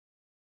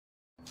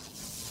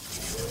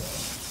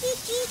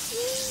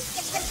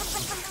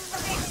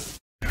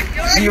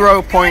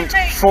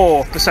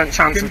0.4%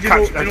 chance of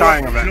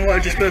dying of it. Do you know what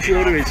a dispersal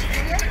order is?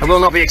 I will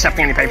not be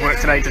accepting any paperwork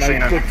today, just so you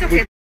know.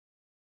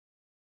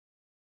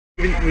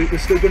 We're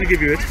still going to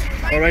give you it,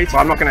 alright?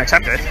 Well, I'm not going to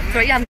accept it.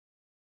 Sorry, yeah.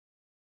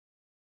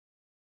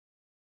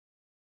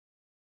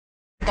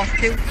 Got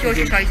to. It's your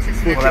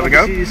choices. Well, there we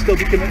go. You'll still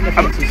be committing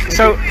offences.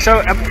 So,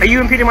 are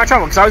you impeding my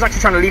travel? Because I was actually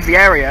trying to leave the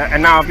area,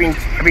 and now I've been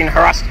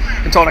harassed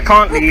and told I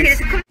can't leave.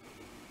 Bullshit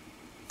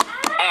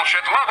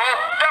level,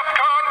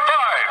 DEFCON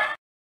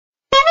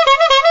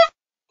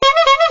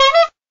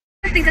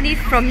 5. Things I need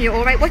from you,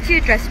 alright? What's your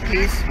address,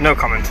 please? No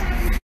comment.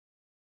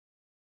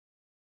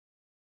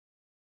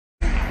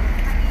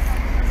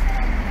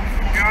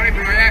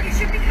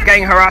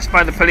 Getting harassed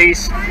by the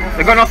police.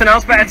 They've got nothing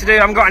else better to do.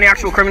 I haven't got any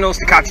actual criminals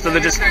to catch, so they're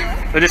just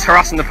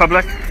harassing the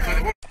public.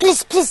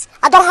 Please,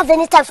 I don't have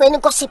any time for any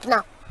gossip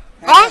now.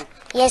 Eh?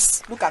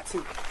 Yes. Look at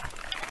you.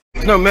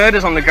 There's no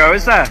murders on the go,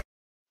 is there?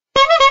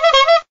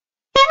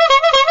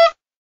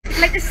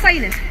 Like the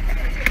sign it.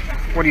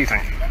 What do you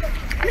think?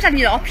 I'm just having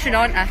you the option,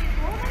 aren't I?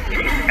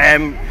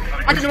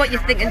 I don't know what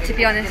you're thinking, to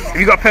be honest. Have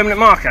you got a permanent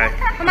marker?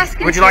 I'm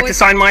asking. Would you like to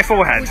sign my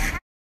forehead?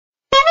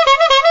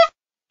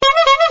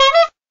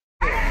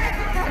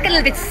 Get a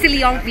little bit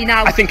silly on me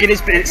now. I think it is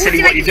a bit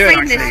silly what you're doing,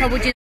 actually. This, or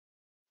would you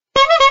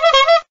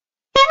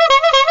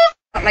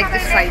not like to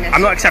sign it?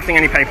 I'm not accepting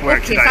any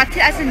paperwork today. Okay,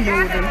 so as a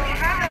no then.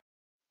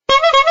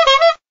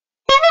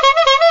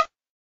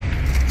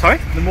 Sorry?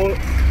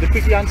 The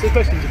quicker you answer the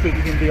questions, the quicker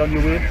you can be on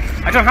your way.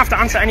 I don't have to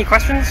answer any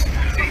questions.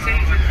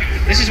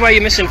 This is where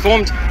you're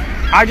misinformed.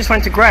 I just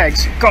went to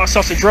Greg's, got a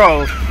sausage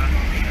roll.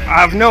 I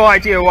have no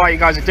idea why you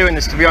guys are doing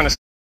this, to be honest.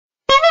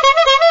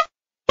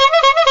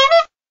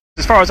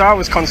 As far as I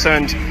was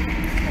concerned...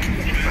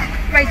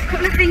 Right, a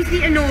couple of things you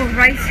need to know,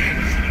 right?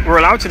 We're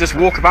allowed to just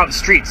walk about the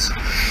streets.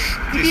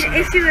 You've been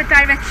issued a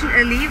direction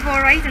to leave,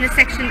 alright, under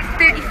section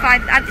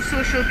 35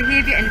 Antisocial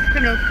Behaviour and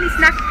Criminal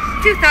Policing Act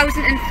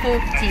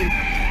 2014.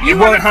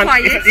 You are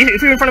required...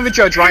 If you're in front of a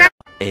judge right now...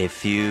 A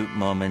few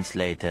moments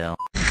later.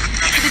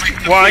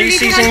 Why are you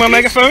seizing my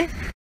megaphone?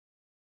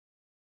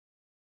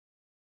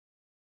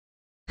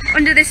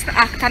 Under this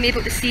act, I'm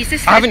able to seize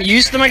this. I haven't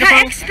used the megaphone.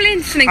 Can I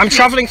explain something? I'm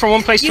travelling from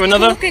one place to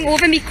another. You're talking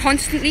over me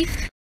constantly.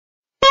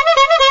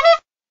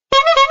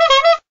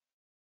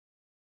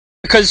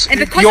 Because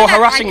you're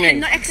harassing me. I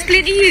cannot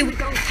explain to you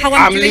how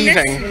I'm doing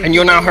leaving, this. and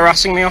you're now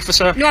harassing me,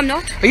 officer. No, I'm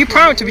not. Are you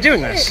proud to be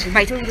doing this?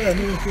 Right. Are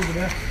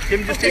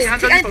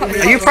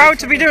you proud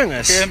to be doing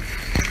this?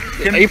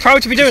 Are you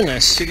proud to be doing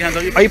this?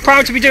 Are you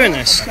proud to be doing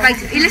this? Right,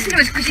 you listen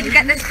to us because you can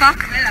get this back.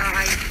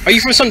 Are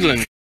you from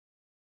Sunderland?